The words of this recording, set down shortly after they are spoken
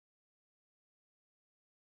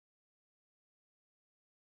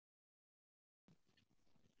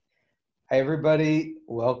Hi, everybody.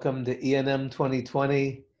 Welcome to ENM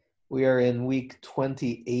 2020. We are in week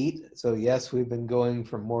 28. So yes, we've been going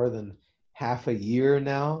for more than half a year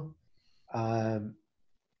now.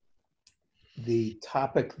 The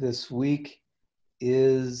topic this week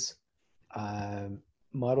is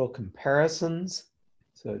model comparisons.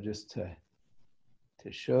 So just to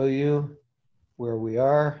show you where we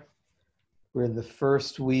are, we're in the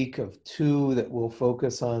first week of 2 that will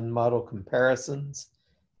focus on model comparisons.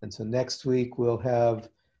 And so next week we'll have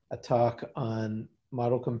a talk on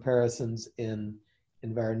model comparisons in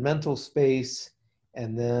environmental space.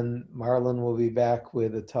 And then Marlon will be back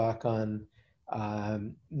with a talk on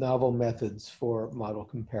novel methods for model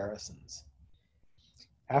comparisons.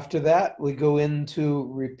 After that, we go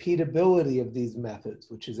into repeatability of these methods,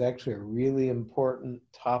 which is actually a really important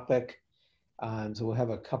topic. So we'll have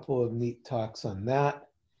a couple of neat talks on that.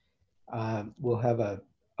 We'll have a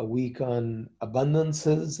week on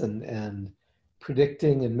abundances and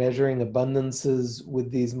predicting and measuring abundances with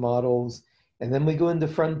these models. And then we go into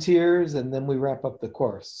frontiers, and then we wrap up the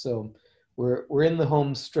course. So we're in the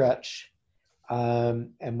home stretch, and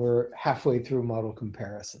we're halfway through model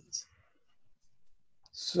comparisons.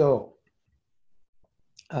 So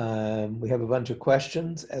we have a bunch of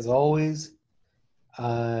questions, as always.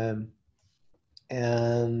 And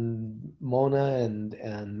Mona and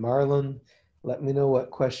Marlon, let me know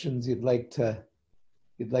what questions you'd like to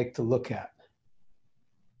look at.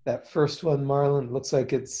 That first one, Marlon, looks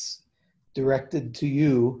like it's directed to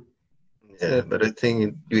you. Yeah, but I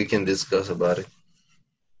think we can discuss about it.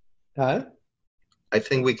 Huh? I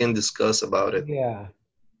think we can discuss about it. Yeah.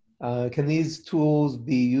 Can these tools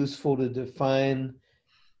be useful to define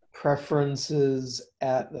preferences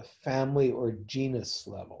at the family or genus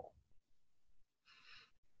level?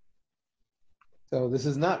 So this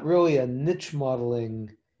is not really a niche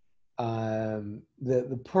modeling.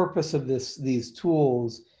 The purpose of these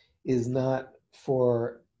tools is not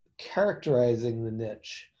for characterizing the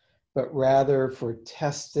niche, but rather for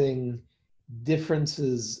testing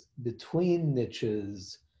differences between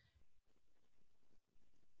niches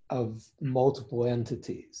of multiple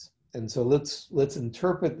entities. And so let's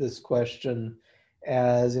interpret this question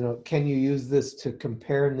as, can you use this to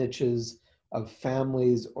compare niches of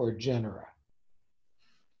families or genera?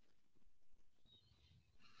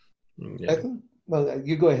 Yeah. I think, well,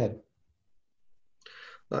 you go ahead.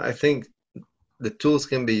 I think the tools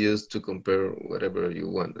can be used to compare whatever you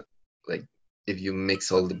want. Like if you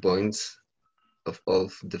mix all the points of all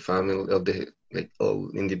the family of the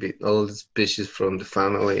all species from the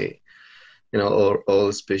family, or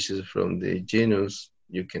all species from the genus,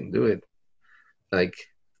 you can do it.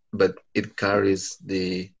 But it carries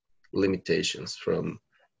the limitations from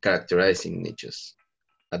characterizing niches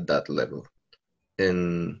at that level.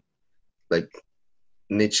 And like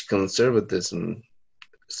niche conservatism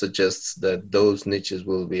suggests that those niches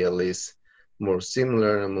will be at least more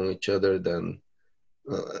similar among each other than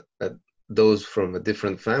those from a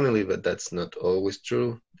different family, but that's not always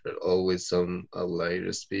true. There are always some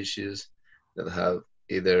outlier species that have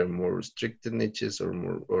either more restricted niches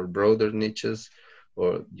or broader niches,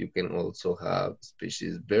 or you can also have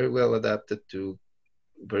species very well adapted to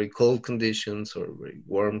very cold conditions or very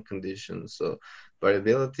warm conditions. So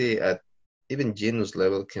variability at even genus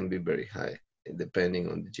level can be very high, depending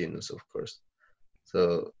on the genus, of course.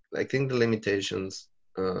 So I think the limitations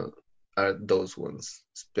are those ones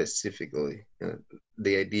specifically.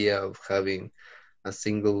 The idea of having a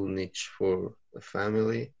single niche for a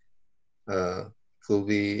family could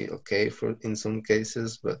be okay for in some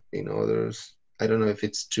cases, but in others, I don't know if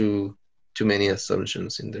it's too many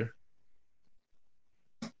assumptions in there.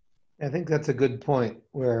 I think that's a good point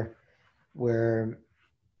where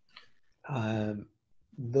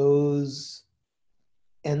those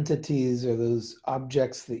entities or those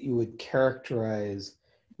objects that you would characterize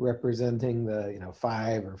representing the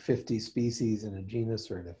 5 or 50 species in a genus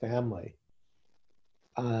or in a family,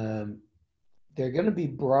 they're going to be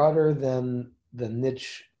broader than the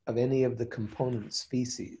niche of any of the component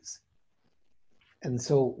species. And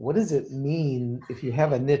so what does it mean if you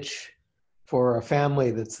have a niche for a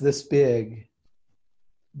family that's this big,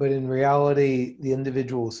 but in reality, the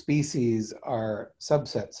individual species are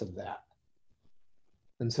subsets of that?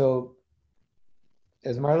 And so,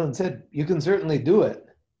 as Marlon said, you can certainly do it,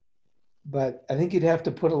 but I think you'd have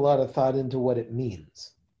to put a lot of thought into what it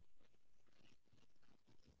means.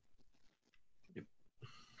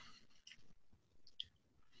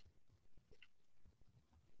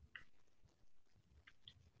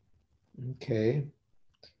 Okay.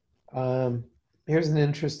 Here's an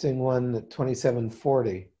interesting one at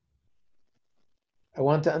 2740. I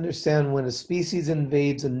want to understand when a species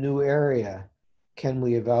invades a new area, can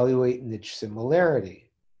we evaluate niche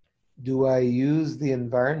similarity? Do I use the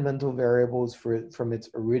environmental variables from its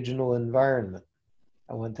original environment?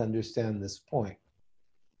 I want to understand this point.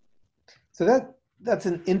 So that's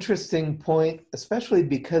an interesting point, especially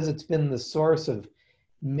because it's been the source of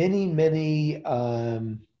many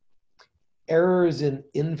errors in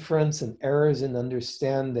inference and errors in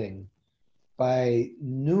understanding by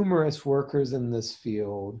numerous workers in this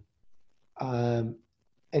field. And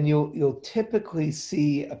you'll typically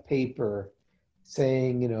see a paper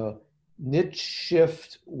saying, niche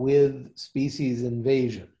shift with species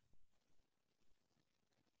invasion.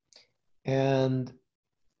 And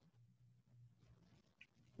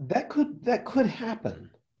that could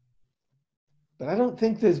happen. But I don't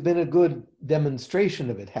think there's been a good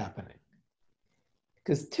demonstration of it happening.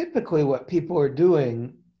 Because typically what people are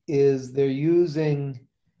doing is they're using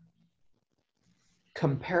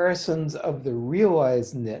comparisons of the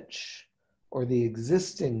realized niche or the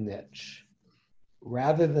existing niche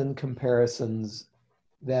rather than comparisons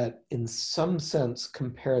that in some sense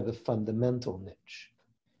compare the fundamental niche.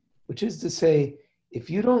 Which is to say, if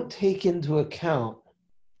you don't take into account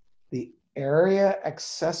the area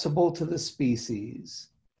accessible to the species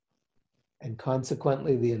and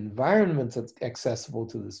consequently the environment that's accessible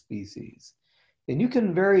to the species, then you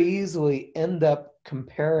can very easily end up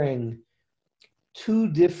comparing two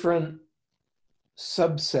different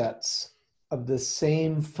subsets of the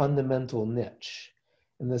same fundamental niche.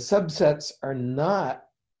 And the subsets are not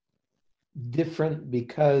different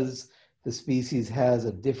because the species has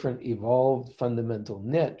a different evolved fundamental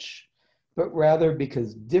niche, but rather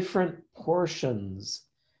because different portions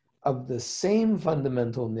of the same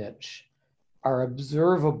fundamental niche are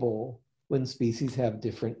observable when species have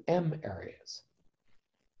different M areas.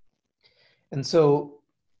 And so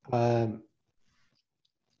that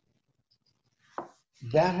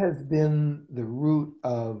has been the root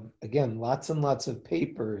of, again, lots and lots of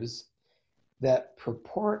papers that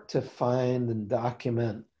purport to find and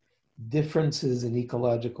document differences in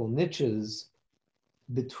ecological niches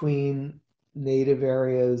between native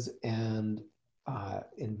areas and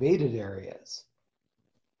invaded areas.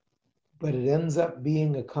 But it ends up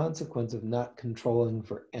being a consequence of not controlling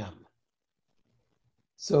for M.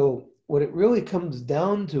 So what it really comes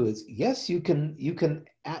down to is, yes, you can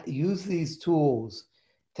use these tools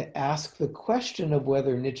to ask the question of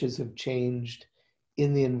whether niches have changed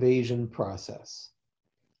in the invasion process.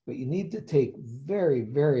 But you need to take very,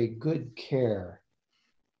 very good care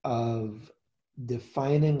of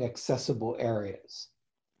defining accessible areas.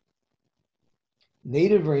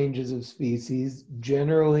 Native ranges of species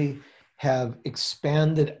generally have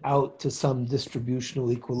expanded out to some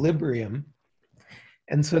distributional equilibrium.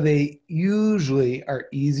 And so they usually are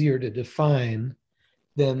easier to define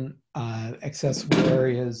than accessible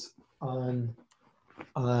areas on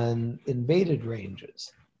invaded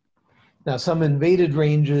ranges. Now, some invaded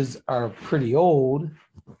ranges are pretty old,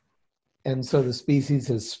 and so the species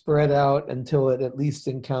has spread out until it at least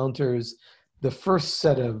encounters the first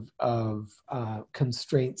set of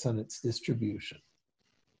constraints on its distribution.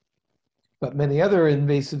 But many other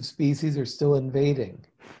invasive species are still invading.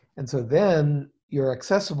 And so then your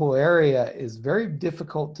accessible area is very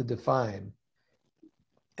difficult to define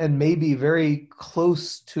and may be very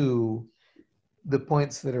close to the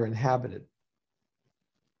points that are inhabited.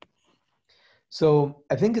 So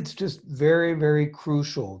I think it's just very, very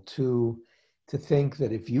crucial to think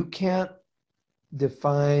that if you can't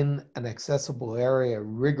define an accessible area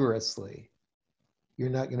rigorously, you're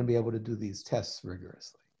not going to be able to do these tests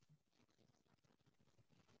rigorously.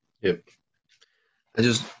 Yep. I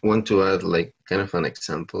just want to add like kind of an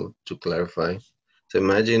example to clarify. So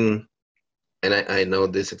imagine, and I know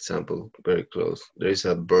this example very close. There is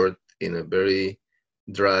a bird in a very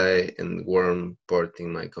dry and warm part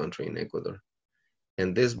in my country, in Ecuador.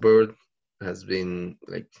 And this bird has been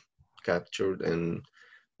like captured and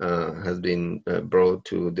has been brought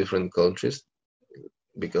to different countries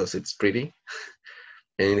because it's pretty.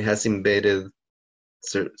 And it has invaded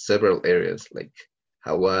several areas like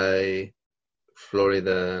Hawaii,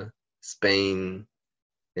 Florida, Spain,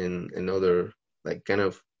 and other like kind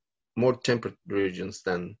of more temperate regions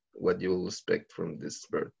than what you will expect from this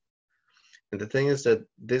bird. And the thing is that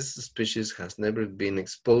this species has never been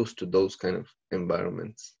exposed to those kind of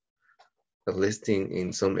environments. At least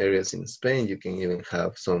in some areas in Spain, you can even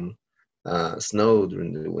have some snow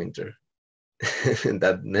during the winter. And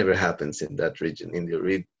that never happens in that region, in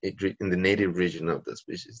the native region of the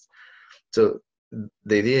species. So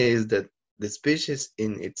the idea is that the species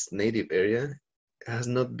in its native area has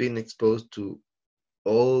not been exposed to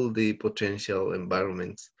all the potential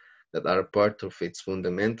environments that are part of its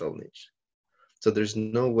fundamental niche. So there's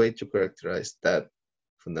no way to characterize that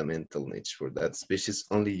fundamental niche for that species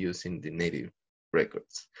only using the native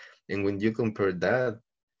records. And when you compare that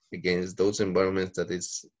against those environments that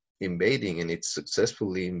it's invading and it's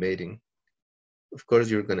successfully invading, of course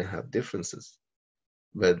you're going to have differences.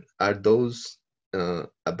 But are those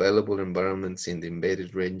available environments in the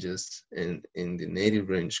invaded ranges and in the native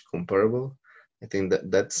range comparable? I think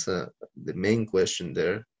that that's the main question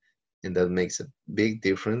there, and that makes a big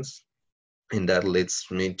difference. And that leads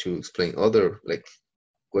me to explain other like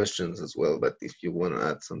questions as well. But if you want to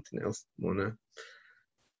add something else, Mona.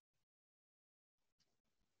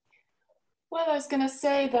 Well, I was going to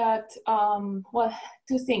say that, well,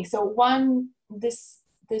 two things. So one, this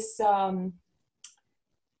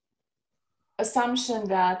assumption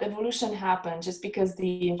that evolution happened just because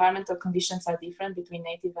the environmental conditions are different between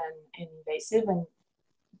native and invasive, and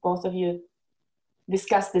both of you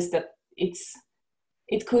discussed this, that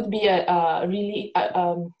it could be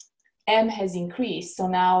M has increased, so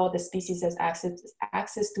now the species has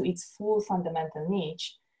access to its full fundamental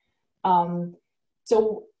niche.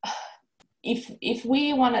 So if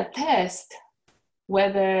we want to test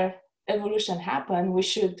whether evolution happened, we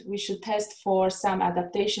should test for some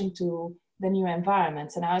adaptation to the new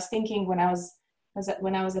environments. And I was thinking when I was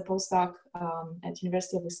a postdoc at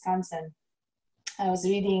University of Wisconsin, I was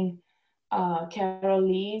reading Carol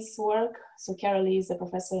Lee's work. So Carol Lee is a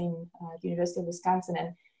professor in the University of Wisconsin,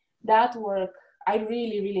 and that work, I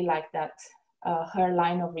really like that, her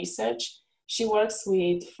line of research. She works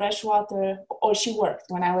with freshwater, or she worked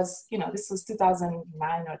when I was, this was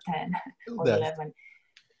 2009 or 10 or 11,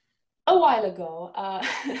 a while ago.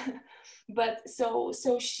 But so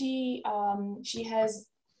she has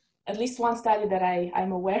at least one study that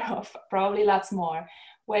I'm aware of, probably lots more,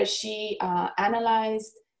 where she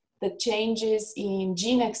analyzed the changes in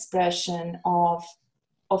gene expression of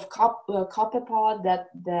copepod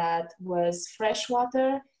that was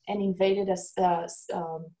freshwater and invaded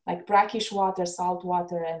like brackish water,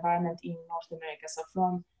 saltwater environment in North America. So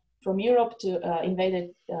from Europe to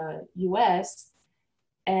invaded US,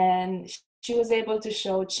 and she was able to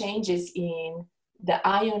show changes in the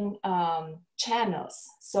ion channels.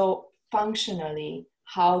 So functionally,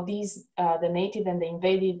 how these the native and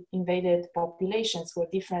the invaded populations were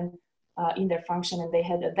different in their function, and they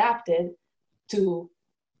had adapted to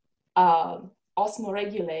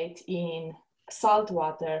osmoregulate in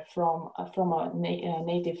saltwater from a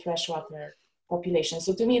native freshwater population.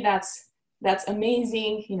 So to me, that's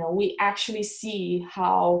amazing. We actually see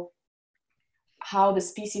how the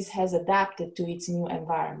species has adapted to its new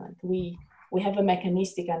environment. We have a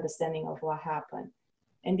mechanistic understanding of what happened.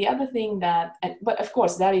 And the other thing but of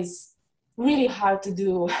course that is really hard to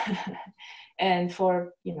do, and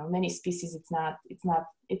for many species it's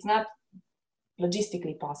not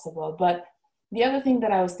logistically possible. But the other thing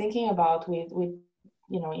that I was thinking about with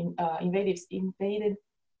invaded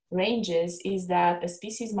ranges is that a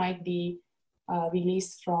species might be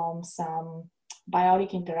released from some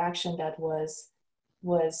biotic interaction that was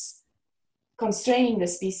constraining the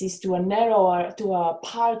species to a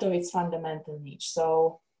part of its fundamental niche.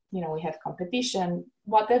 So we have competition.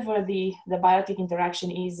 Whatever the biotic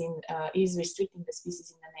interaction is restricting the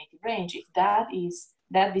species in the native range. If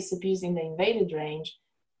that disappears in the invaded range,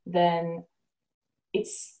 then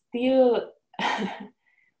it's still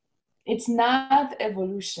it's not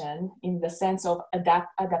evolution in the sense of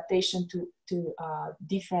adaptation to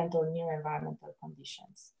different or new environmental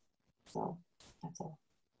conditions. So that's all.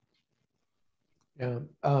 Yeah,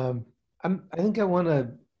 I think I want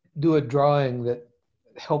to do a drawing that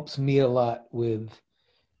helps me a lot with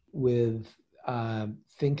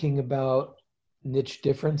thinking about niche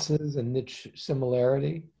differences and niche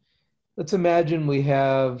similarity. Let's imagine we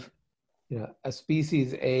have a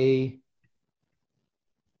species A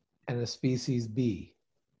and a species B,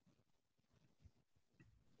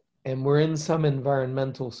 and we're in some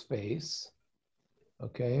environmental space.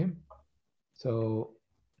 Okay, so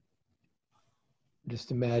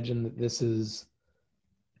just imagine that this is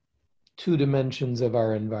 2 dimensions of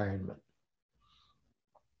our environment.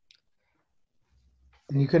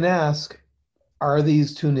 And you can ask, are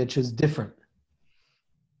these 2 niches different?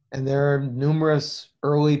 And there are numerous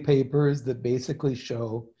early papers that basically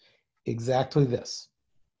show exactly this.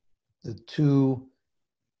 The 2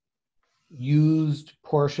 used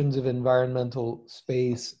portions of environmental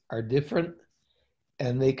space are different,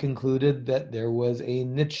 and they concluded that there was a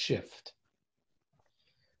niche shift.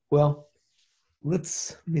 Well,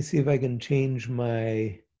 let me see if I can change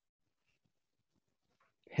my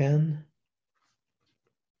pen.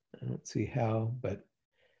 I don't see how, but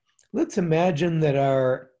let's imagine that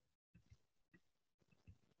our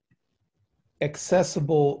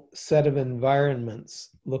accessible set of environments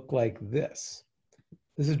look like this.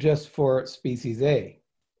 This is just for species A.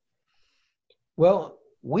 Well,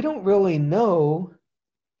 we don't really know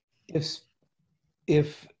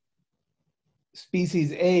if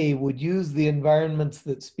species A would use the environments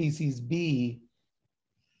that species B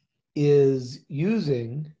is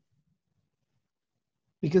using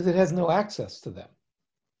because it has no access to them.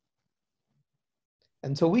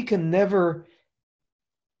 And so we can never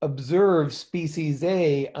observe species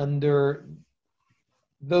A under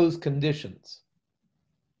those conditions,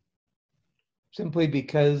 simply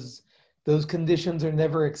because those conditions are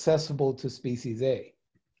never accessible to species A.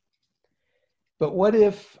 But what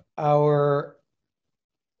if our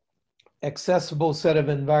accessible set of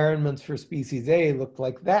environments for species A looked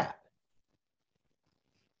like that?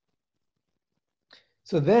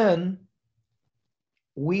 So then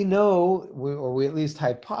we know, or we at least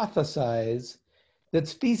hypothesize, that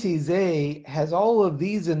species A has all of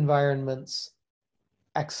these environments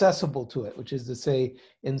accessible to it, which is to say,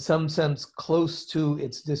 in some sense, close to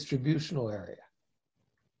its distributional area.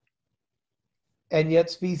 And yet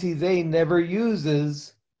species A never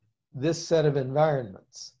uses this set of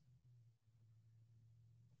environments.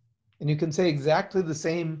 And you can say exactly the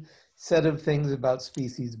same set of things about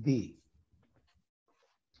species B.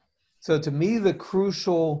 So to me, the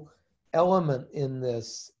crucial element in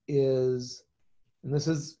this is, and this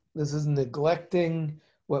is neglecting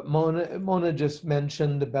what Mona just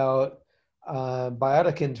mentioned about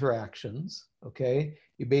biotic interactions, okay?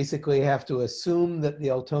 You basically have to assume that the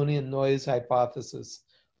Eltonian noise hypothesis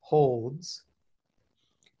holds,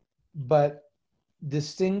 but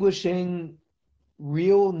distinguishing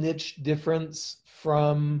real niche difference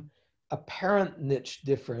from apparent niche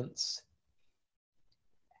difference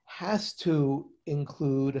has to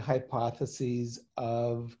include hypotheses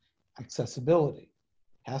of accessibility,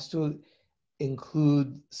 has to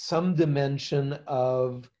include some dimension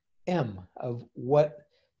of M, of what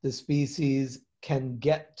the species can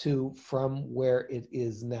get to from where it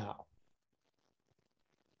is now.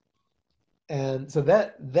 And so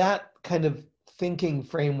that kind of thinking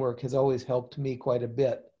framework has always helped me quite a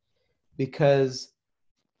bit, because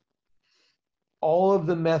all of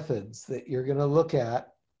the methods that you're going to look at,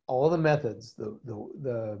 all the methods,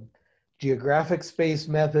 the geographic space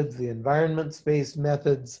methods, the environment space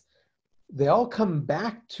methods, they all come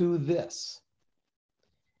back to this.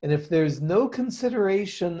 And if there's no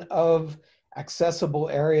consideration of accessible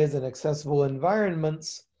areas and accessible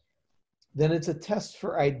environments, then it's a test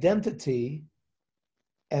for identity.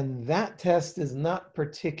 And that test is not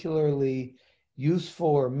particularly useful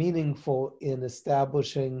or meaningful in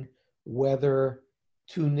establishing whether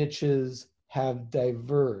two niches have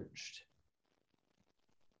diverged.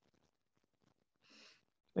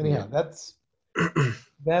 Anyhow, yeah.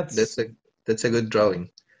 That's a good drawing.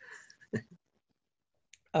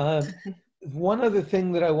 One other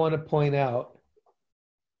thing that I want to point out,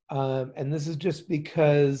 and this is just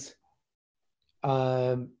because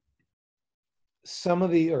some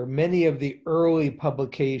of the, or many of the early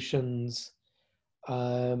publications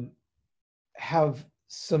have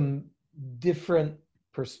some different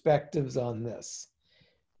perspectives on this.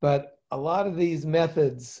 But a lot of these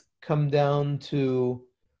methods come down to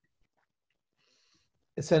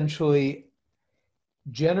essentially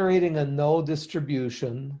generating a null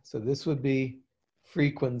distribution. So this would be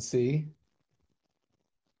frequency,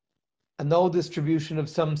 a null distribution of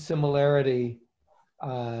some similarity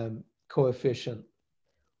coefficient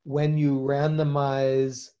when you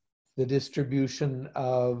randomize the distribution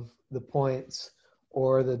of the points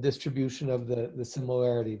or the distribution of the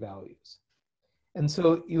similarity values. And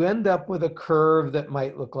so you end up with a curve that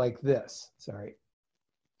might look like this, sorry,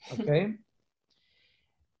 okay?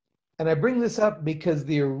 And I bring this up because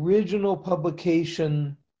the original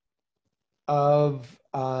publication of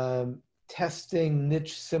testing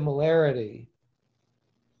niche similarity,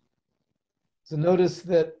 so notice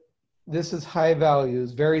that this is high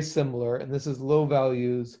values, very similar, and this is low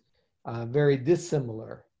values, very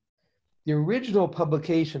dissimilar. The original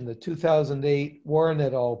publication, the 2008 Warren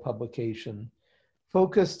et al. Publication,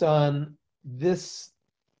 focused on this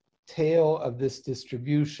tail of this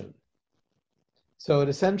distribution. So it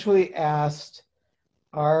essentially asked,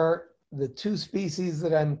 are the two species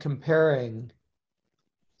that I'm comparing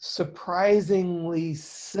surprisingly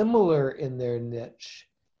similar in their niche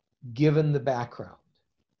given the background?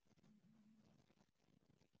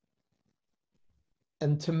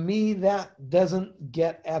 And to me, that doesn't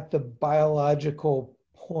get at the biological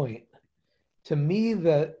point. To me,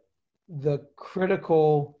 the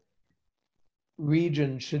critical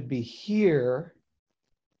region should be here,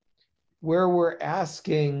 where we're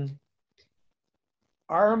asking,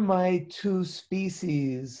 are my two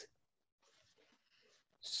species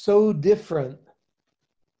so different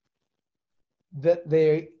that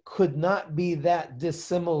they could not be that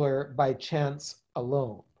dissimilar by chance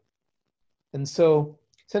alone? And so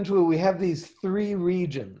essentially we have these three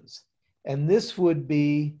regions, and this would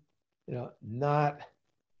be, not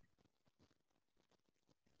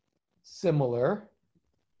similar,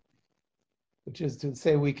 which is to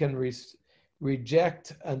say we can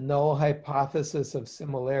reject a null hypothesis of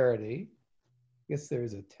similarity. I guess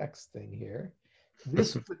there's a text thing here.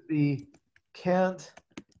 This would be can't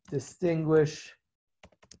distinguish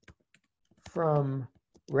from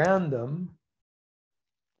random.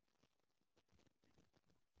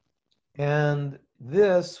 And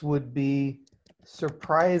this would be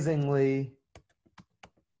surprisingly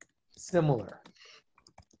similar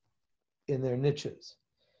in their niches.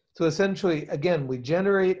 So essentially, again, we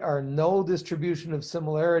generate our null distribution of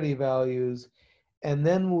similarity values, and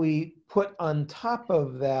then we put on top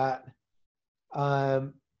of that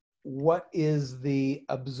what is the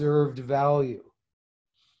observed value.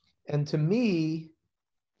 And to me,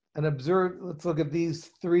 let's look at these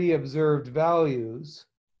three observed values.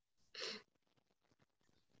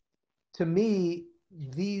 To me,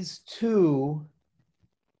 these two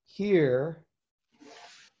here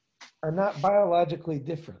are not biologically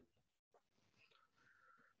different.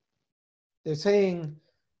 They're saying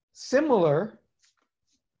similar,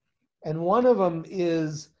 and one of them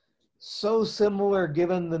is so similar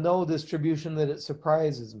given the null distribution that it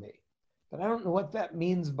surprises me. But I don't know what that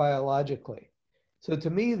means biologically. So to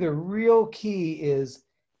me, the real key is,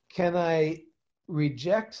 can I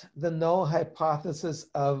reject the null hypothesis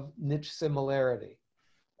of niche similarity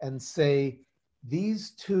and say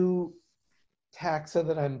these two taxa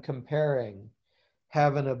that I'm comparing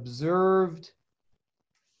have an observed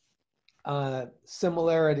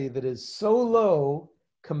similarity that is so low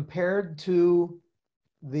compared to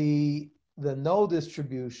the null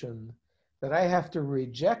distribution that I have to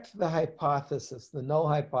reject the hypothesis, the null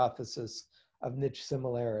hypothesis of niche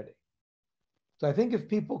similarity. So I think if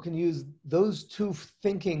people can use those two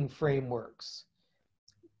thinking frameworks,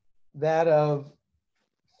 that of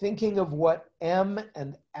thinking of what M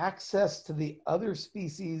and access to the other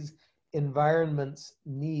species environments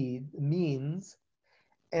means,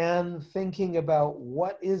 and thinking about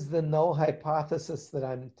what is the null hypothesis that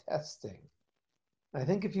I'm testing. I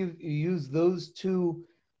think if you use those two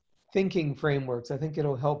thinking frameworks, I think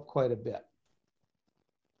it'll help quite a bit.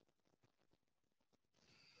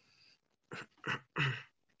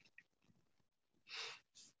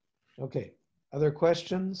 Okay, other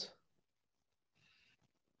questions?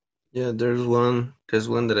 Yeah, there's one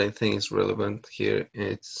that I think is relevant here.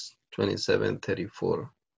 It's 2734.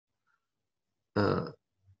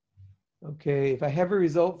 Okay, if I have a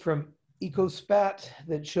result from EcoSpat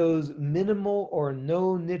that shows minimal or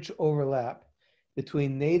no niche overlap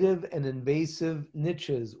between native and invasive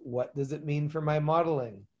niches, what does it mean for my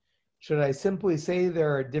modeling? Should I simply say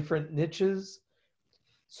there are different niches?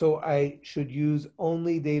 So I should use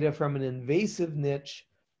only data from an invasive niche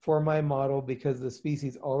for my model because the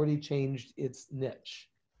species already changed its niche.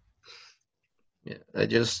 Yeah, I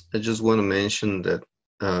just want to mention that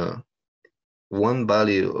one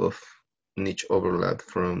value of niche overlap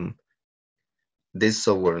from this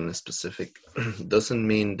software in specific doesn't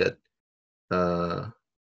mean that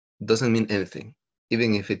doesn't mean anything,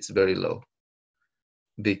 even if it's very low.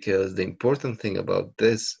 Because the important thing about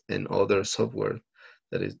this and other software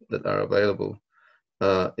that are available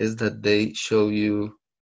is that they show you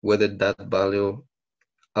whether that value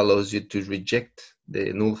allows you to reject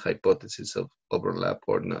the null hypothesis of overlap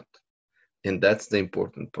or not. And that's the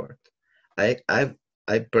important part.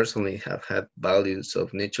 I personally have had values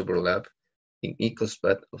of niche overlap in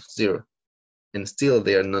EcoSpat of 0, and still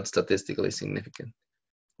they are not statistically significant.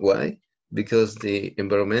 Why? Because the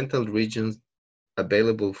environmental regions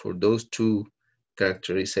available for those two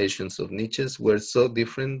characterizations of niches were so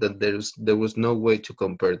different that there was no way to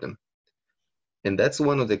compare them. And that's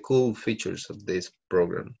one of the cool features of this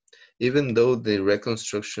program. Even though the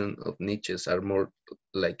reconstruction of niches are more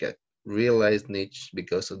like a realized niche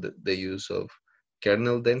because of the use of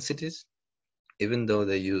kernel densities, even though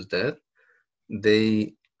they use that,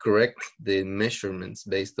 they correct the measurements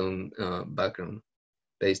based on background,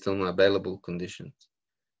 based on available conditions.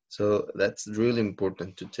 So that's really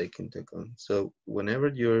important to take into account. So whenever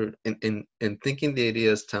you're in thinking the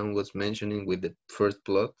ideas Tom was mentioning with the first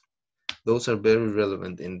plot, those are very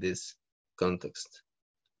relevant in this context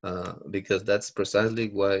because that's precisely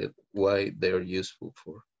why they're useful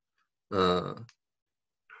for. Uh,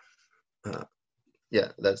 uh, yeah,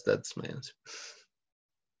 that's my answer.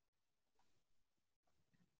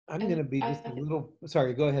 I'm going to be just a little,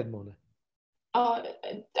 sorry, go ahead, Mona.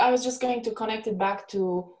 I was just going to connect it back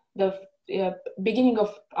to the beginning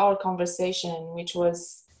of our conversation, which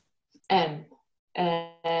was M,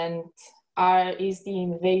 and R is the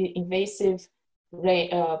invasive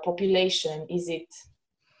population. Is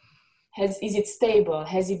it stable?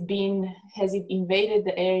 Has it invaded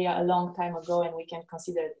the area a long time ago, and we can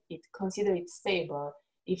consider it stable?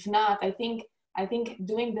 If not, I think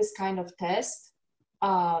doing this kind of test.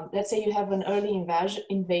 Let's say you have an early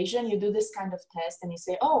invasion, you do this kind of test and you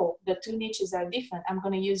say, oh, the two niches are different. I'm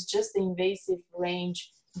going to use just the invasive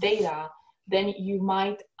range data. Then you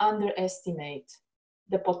might underestimate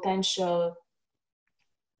the potential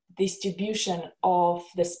distribution of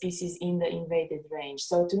the species in the invaded range.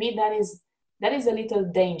 So to me, that is a little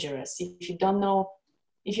dangerous. If you don't know,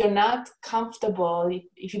 if you're not comfortable,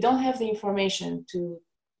 if you don't have the information to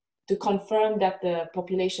confirm that the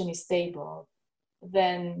population is stable,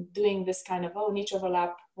 then doing this kind of, niche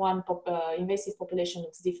overlap, one invasive population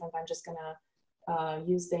looks different, I'm just gonna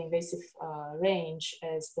use the invasive range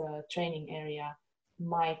as the training area,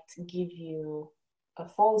 might give you a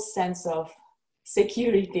false sense of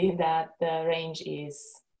security that the range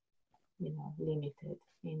is, limited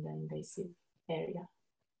in the invasive area.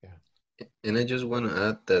 Yeah. And I just want to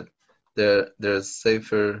add that there's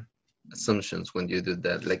safer assumptions when you do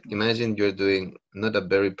that. Like imagine you're doing not a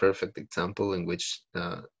very perfect example in which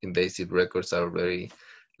invasive records are very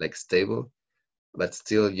like stable, but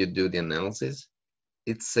still you do the analysis.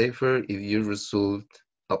 It's safer if your result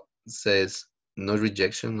says no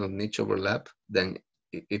rejection of niche overlap than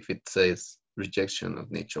if it says rejection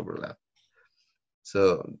of niche overlap.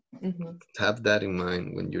 So have that in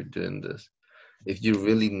mind when you're doing this. If you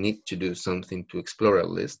really need to do something to explore a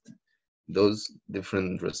list, those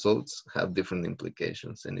different results have different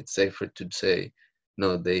implications, and it's safer to say,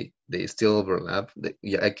 no, they still overlap.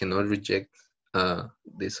 I cannot reject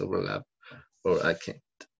this overlap, or I can't.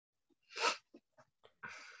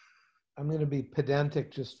 I'm going to be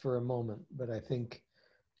pedantic just for a moment, but I think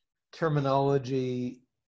terminology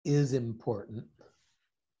is important.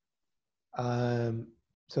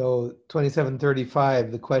 So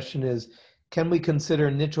 2735, the question is, can we consider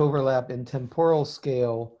niche overlap in temporal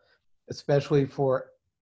scale, especially for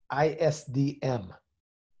ISDM?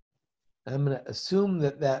 I'm going to assume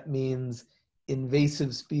that means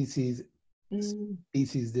invasive species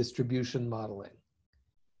distribution modeling.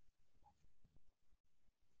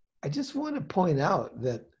 I just want to point out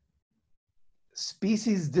that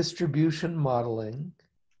species distribution modeling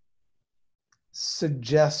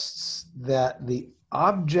suggests that the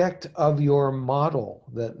object of your model,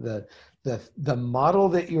 the model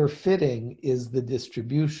that you're fitting, is the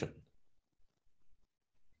distribution.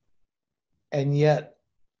 And yet,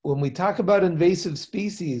 when we talk about invasive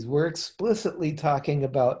species, we're explicitly talking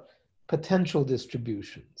about potential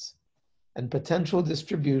distributions. And potential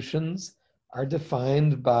distributions are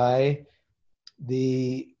defined by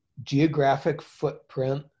the geographic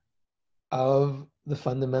footprint of the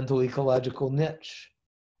fundamental ecological niche.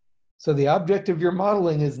 So the object of your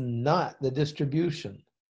modeling is not the distribution.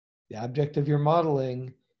 The object of your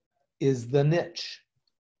modeling is the niche.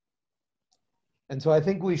 And so I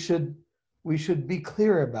think we should be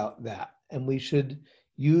clear about that, and we should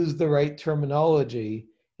use the right terminology,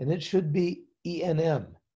 and it should be ENM.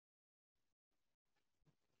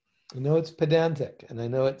 I know it's pedantic, and I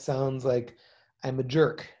know it sounds like I'm a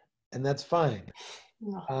jerk, and that's fine.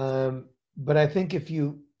 No. But I think if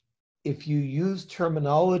you use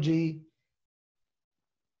terminology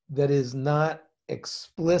that is not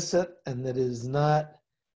explicit and that is not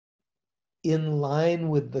in line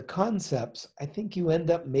with the concepts, I think you end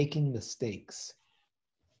up making mistakes.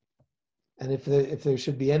 And if there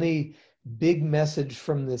should be any big message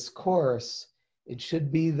from this course, it should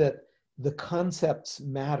be that the concepts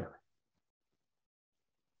matter.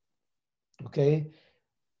 Okay?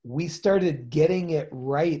 We started getting it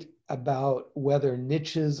right about whether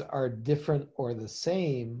niches are different or the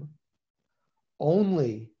same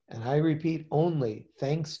only, and I repeat, only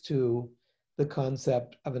thanks to the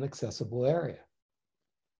concept of an accessible area.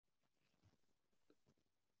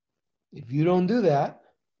 If you don't do that,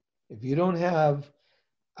 if you don't have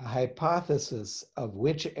a hypothesis of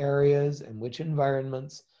which areas and which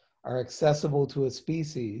environments are accessible to a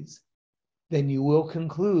species, then you will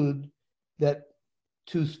conclude that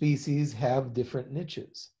two species have different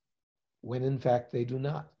niches, when in fact they do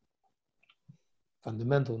not.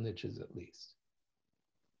 Fundamental niches, at least.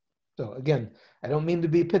 So again, I don't mean to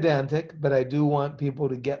be pedantic, but I do want people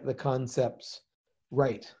to get the concepts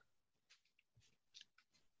right.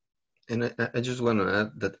 And I just want to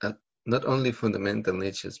add that not only fundamental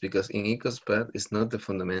niches, because in EcoSpat it's not the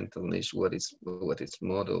fundamental niche what is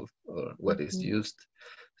modeled or what is used.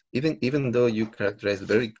 Even though you characterize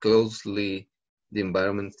very closely the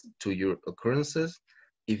environment to your occurrences,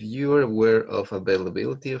 if you are aware of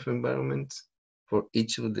availability of environments for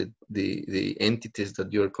each of the entities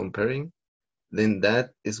that you're comparing, then that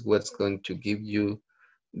is what's going to give you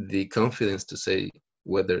the confidence to say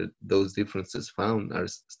whether those differences found are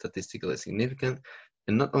statistically significant,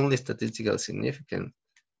 and not only statistically significant,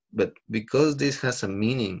 but because this has a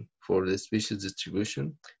meaning for the species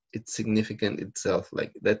distribution, it's significant itself.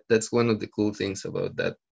 Like that's one of the cool things about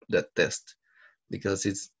that test, because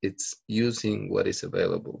it's using what is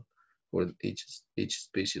available for each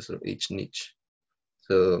species or each niche.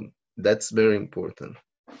 So that's very important.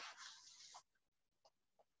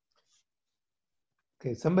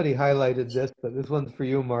 Okay, somebody highlighted this, but this one's for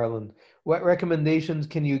you, Marlon. What recommendations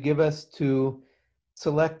can you give us to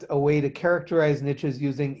select a way to characterize niches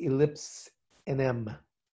using ellipse ENM?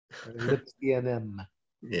 Ellipse ENM.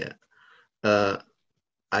 Yeah. I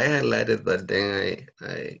highlighted, but then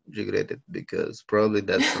I regretted, because probably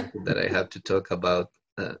that's something that I have to talk about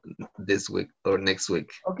this week or next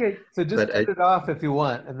week. Okay, so just put it off if you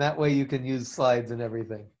want, and that way you can use slides and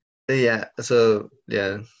everything. Yeah, so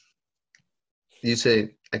yeah, you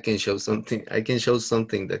say I can show something. I can show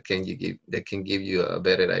something that can give you a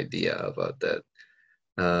better idea about that.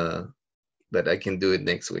 But I can do it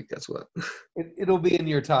next week as well. It'll be in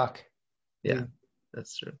your talk. Yeah,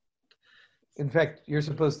 that's true. In fact, you're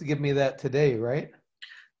supposed to give me that today, right?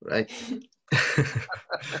 Right.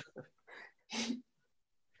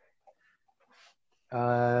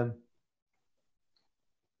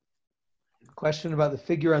 Question about the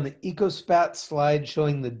figure on the EcoSpat slide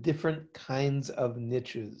showing the different kinds of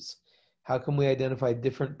niches. How can we identify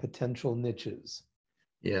different potential niches?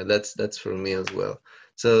 Yeah, that's for me as well.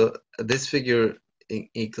 So this figure in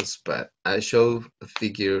EcoSpat, I show a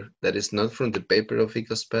figure that is not from the paper of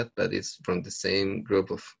EcoSpat, but it's from the same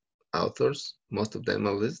group of authors, most of them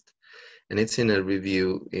at least, and it's in a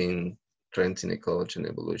review in Trends in Ecology and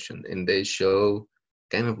Evolution, and they show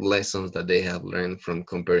kind of lessons that they have learned from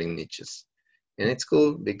comparing niches. And it's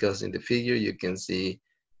cool because in the figure you can see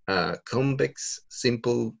a convex,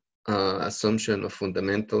 simple assumption of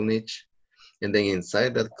fundamental niche, and then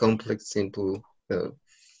inside that complex, simple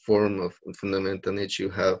form of fundamental niche, you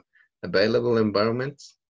have available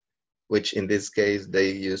environments, which in this case,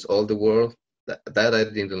 they use all the world. That I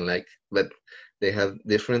didn't like, but they have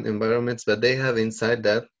different environments, but they have inside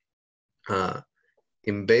that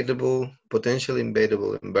potentially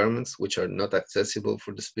invadable environments, which are not accessible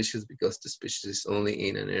for the species because the species is only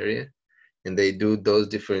in an area, and they do those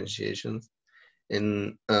differentiations.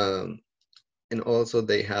 And also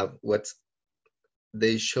they have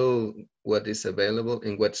they show what is available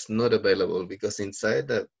and what's not available, because inside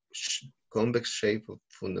that convex shape of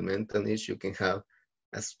fundamental niche, you can have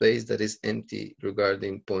a space that is empty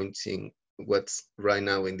regarding points in what's right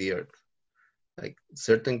now in the earth. Like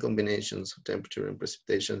certain combinations of temperature and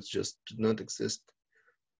precipitations just do not exist.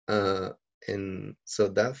 And so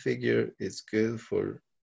that figure is good for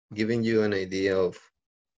giving you an idea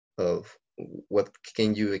of what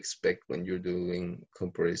can you expect when you're doing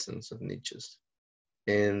comparisons of niches.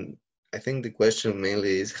 And I think the question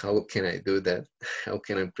mainly is, how can I do that? How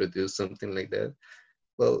can I produce something like that?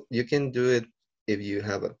 Well, you can do it if you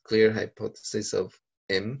have a clear hypothesis of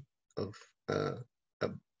M, of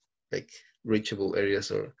like reachable areas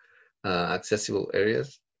or accessible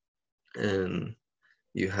areas, and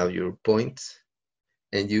you have your points,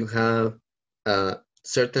 and you have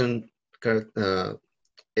certain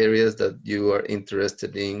areas that you are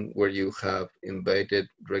interested in where you have invaded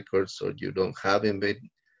records, or you don't have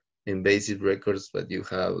invasive records, but you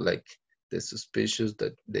have like the suspicious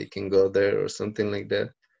that they can go there or something like that.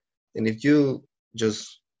 And if you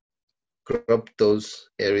just crop those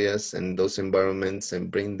areas and those environments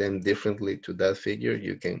and bring them differently to that figure,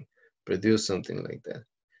 you can produce something like that.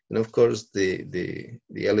 And of course, the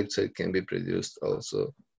ellipsoid can be produced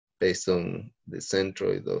also based on the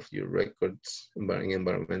centroid of your records,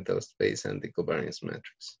 environmental space, and the covariance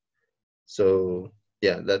matrix. So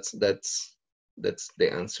yeah, that's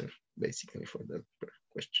the answer basically for that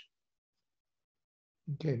question.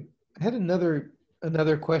 Okay, I had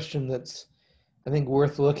another question that's, I think,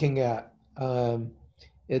 worth looking at.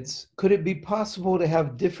 It's, could it be possible to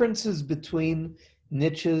have differences between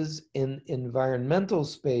niches in environmental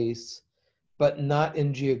space, but not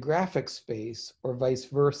in geographic space, or vice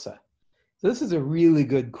versa? So this is a really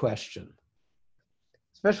good question,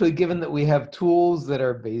 especially given that we have tools that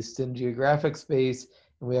are based in geographic space,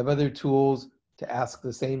 and we have other tools to ask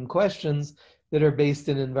the same questions that are based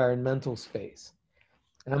in environmental space.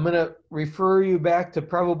 And I'm going to refer you back to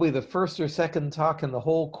probably the first or second talk in the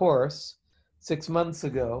whole course 6 months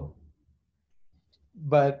ago.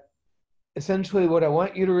 But essentially what I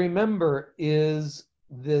want you to remember is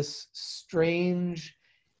this strange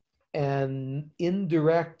and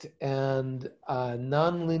indirect and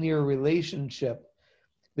nonlinear relationship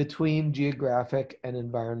between geographic and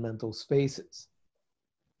environmental spaces.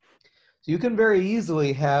 So you can very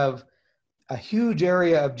easily have a huge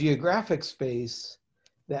area of geographic space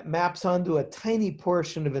that maps onto a tiny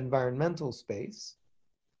portion of environmental space.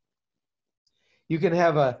 You can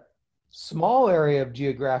have a small area of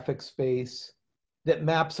geographic space that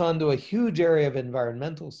maps onto a huge area of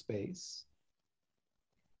environmental space.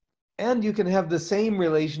 And you can have the same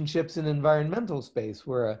relationships in environmental space,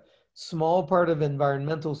 where a small part of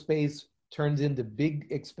environmental space turns into big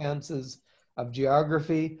expanses of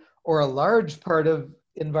geography, or a large part of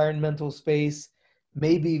environmental space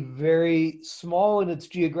may be very small in its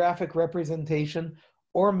geographic representation,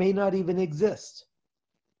 or may not even exist.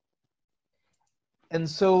 And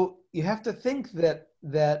so you have to think that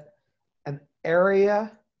an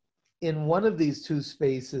area in one of these two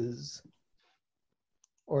spaces,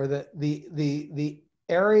 or the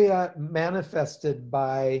area manifested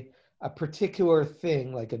by a particular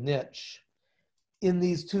thing, like a niche, in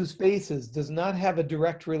these two spaces does not have a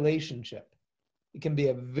direct relationship. It can be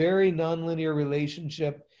a very nonlinear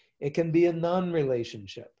relationship. It can be a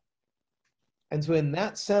non-relationship. And so in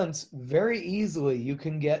that sense, very easily you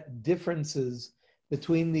can get differences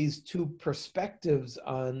between these two perspectives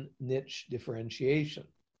on niche differentiation.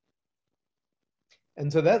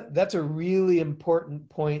 And so that's a really important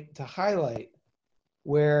point to highlight,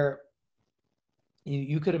 where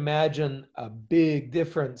you could imagine a big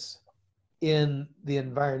difference in the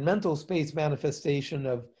environmental space manifestation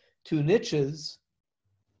of two niches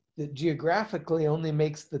that geographically only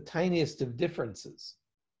makes the tiniest of differences,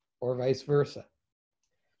 or vice versa.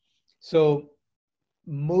 So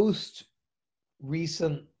most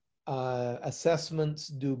recent assessments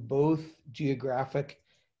do both geographic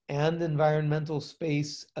and environmental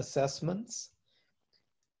space assessments.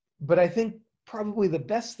 But I think probably the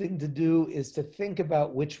best thing to do is to think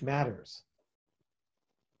about which matters.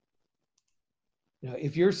 Now,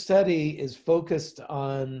 if your study is focused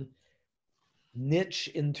on niche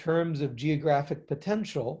in terms of geographic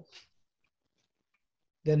potential,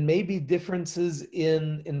 then maybe differences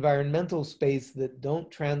in environmental space that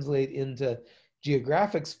don't translate into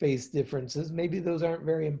geographic space differences, maybe those aren't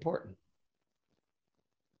very important.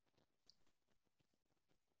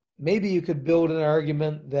 Maybe you could build an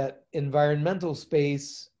argument that environmental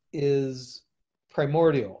space is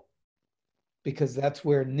primordial, because that's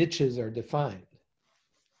where niches are defined.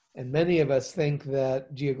 And many of us think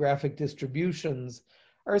that geographic distributions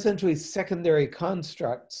are essentially secondary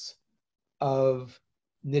constructs of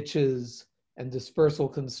niches and dispersal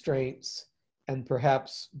constraints and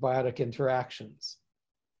perhaps biotic interactions.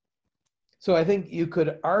 So I think you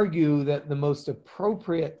could argue that the most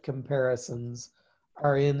appropriate comparisons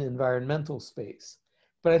are in environmental space.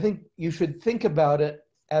 But I think you should think about it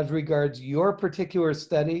as regards your particular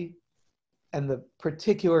study and the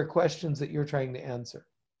particular questions that you're trying to answer.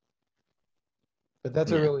 But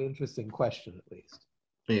that's a really interesting question, at least.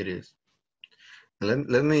 It is.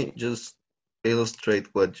 Let me just illustrate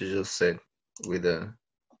what you just said with a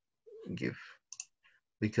GIF,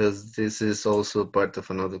 because this is also part of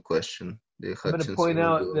another question. I'm going to point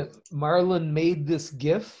out that Marlon made this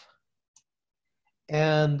GIF,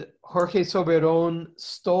 and Jorge Soberon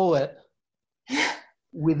stole it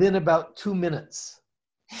within about 2 minutes.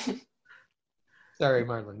 Sorry,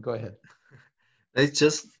 Marlon, go ahead. It's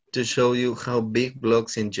just to show you how big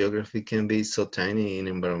blocks in geography can be so tiny in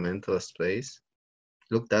environmental space.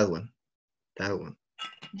 Look that one,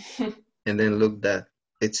 and then look that.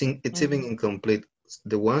 It's even incomplete.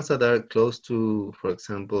 The ones that are close to, for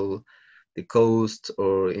example, the coast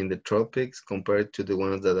or in the tropics, compared to the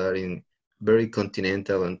ones that are in very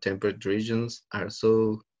continental and temperate regions, are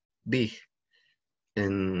so big.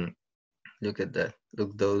 And look at that.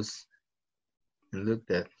 Look those, and look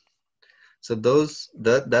that. So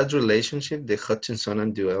that relationship, the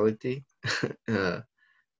Hutchinson duality,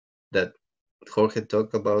 that Jorge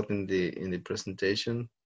talked about in the presentation,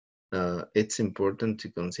 it's important to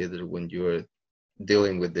consider when you are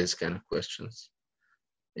dealing with this kind of questions.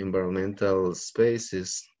 Environmental space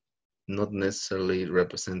is not necessarily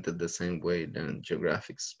represented the same way than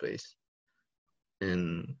geographic space,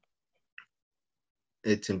 and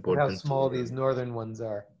it's important. How small these northern ones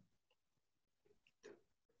are.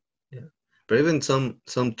 Yeah, But even some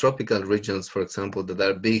tropical regions, for example, that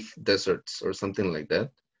are big deserts or something like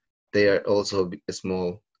that, they are also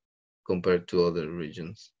small compared to other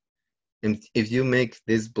regions. And if you make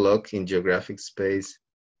this block in geographic space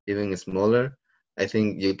even smaller, I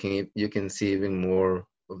think you can see even more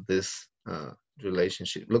of this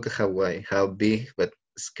relationship. Look at Hawaii, how big but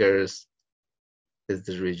scarce is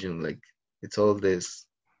the region. Like it's all this,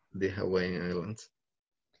 the Hawaiian Islands.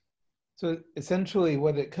 So essentially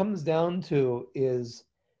what it comes down to is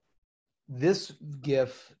this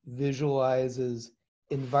GIF visualizes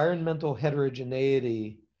environmental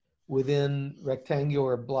heterogeneity within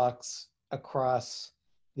rectangular blocks across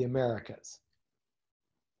the Americas.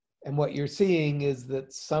 And what you're seeing is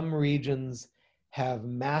that some regions have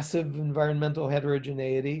massive environmental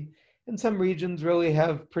heterogeneity, and some regions really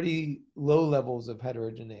have pretty low levels of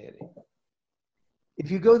heterogeneity. If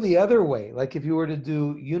you go the other way, like if you were to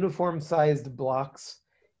do uniform sized blocks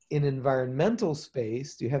in environmental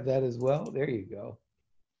space, do you have that as well? There you go.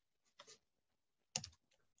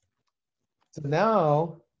 So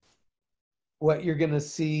now what you're going to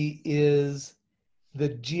see is the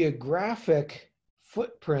geographic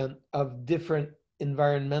footprint of different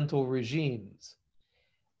environmental regimes.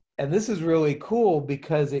 And this is really cool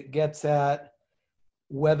because it gets at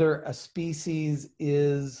whether a species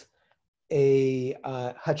is a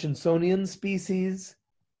Hutchinsonian species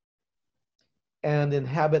and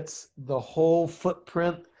inhabits the whole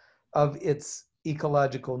footprint of its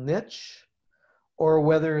ecological niche, or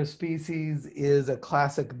whether a species is a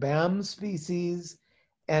classic BAM species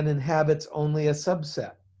and inhabits only a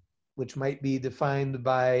subset, which might be defined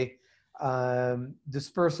by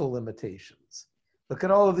dispersal limitations. Look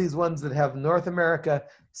at all of these ones that have North America,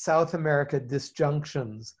 South America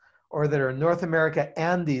disjunctions, or that are North America,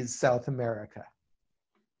 Andes, South America.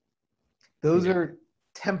 Those are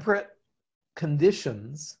temperate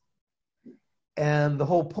conditions. And the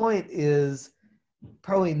whole point is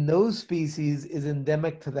probably no species is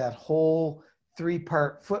endemic to that whole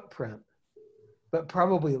three-part footprint, but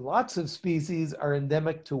probably lots of species are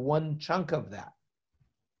endemic to one chunk of that.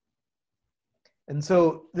 And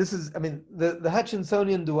so this is, I mean, the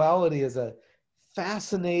Hutchinsonian duality is a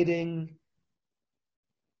fascinating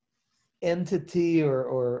entity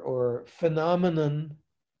or phenomenon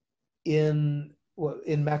in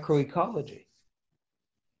macroecology,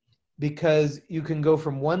 because you can go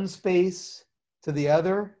from one space to the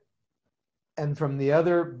other and from the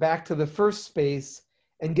other back to the first space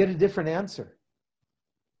and get a different answer.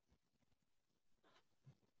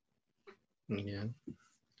 Yeah,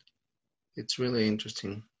 it's really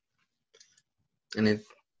interesting. And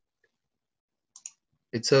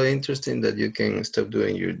it's so interesting that you can stop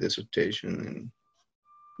doing your dissertation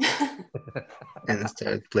and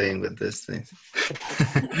start playing with these things.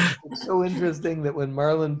 It's so interesting that when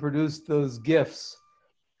Marlon produced those GIFs,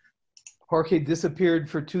 Jorge disappeared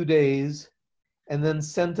for 2 days and then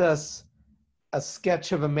sent us a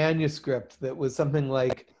sketch of a manuscript that was something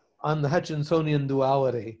like on the Hutchinsonian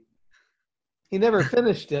duality. He never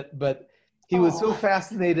finished it, but he was so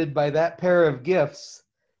fascinated by that pair of GIFs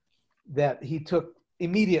that he took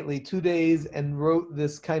immediately 2 days and wrote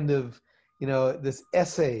this kind of, this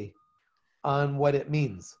essay on what it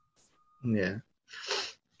means. Yeah,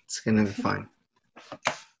 it's gonna be fine.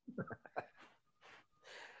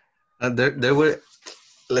 There were.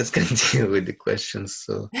 Let's continue with the questions.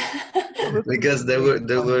 So, because there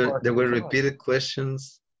were repeated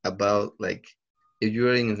questions about, like, if you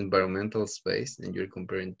are in an environmental space and you're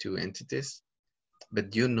comparing two entities,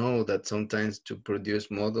 but you know that sometimes to produce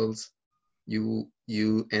models,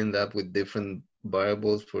 you end up with different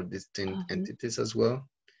variables for distinct entities as well.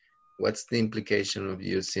 What's the implication of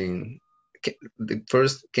using?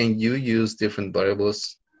 First, can you use different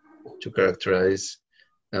variables to characterize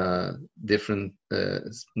different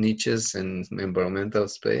niches and environmental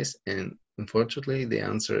space? And unfortunately, the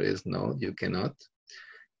answer is no, you cannot.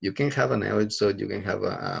 You can have an ellipsoid, you can have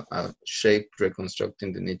a shape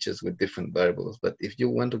reconstructing the niches with different variables, but if you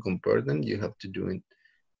want to compare them, you have to do it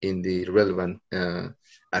in the relevant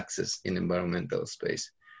axis in environmental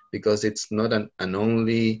space, because it's not an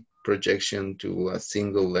only projection to a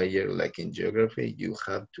single layer like in geography. You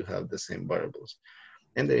have to have the same variables.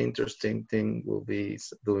 And the interesting thing will be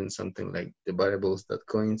doing something like the variables that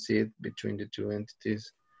coincide between the two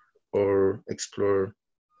entities, or explore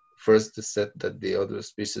first the set that the other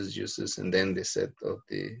species uses and then the set of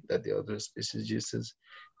that the other species uses.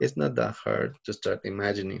 It's not that hard to start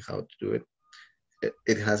imagining how to do it.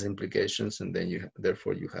 It has implications, and then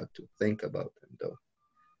therefore you have to think about them though.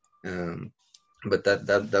 But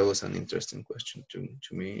that was an interesting question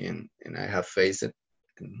to me, and I have faced it.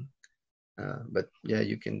 But yeah,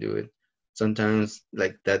 you can do it. sometimes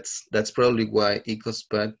like that's probably why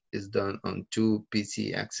EcoSpat is done on 2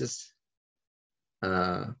 PC axes,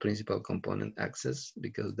 principal component axis,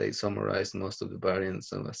 because they summarize most of the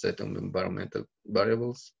variance of a set of environmental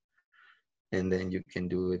variables, and then you can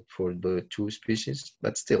do it for the 2 species,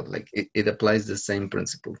 but still like it applies the same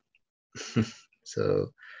principle.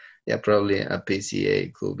 So yeah, probably a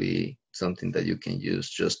PCA could be something that you can use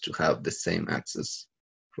just to have the same axis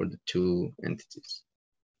for the 2 entities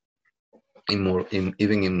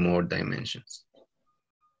even in more dimensions.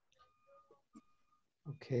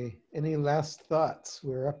 Okay, any last thoughts?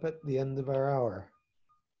 We're up at the end of our hour.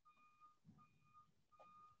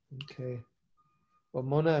 Okay. Well,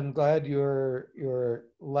 Mona, I'm glad your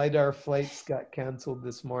LiDAR flights got canceled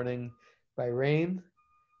this morning by rain.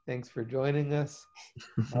 Thanks for joining us.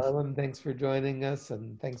 Marlon, thanks for joining us,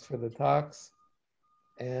 and thanks for the talks.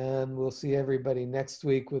 And we'll see everybody next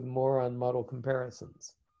week with more on model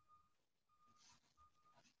comparisons.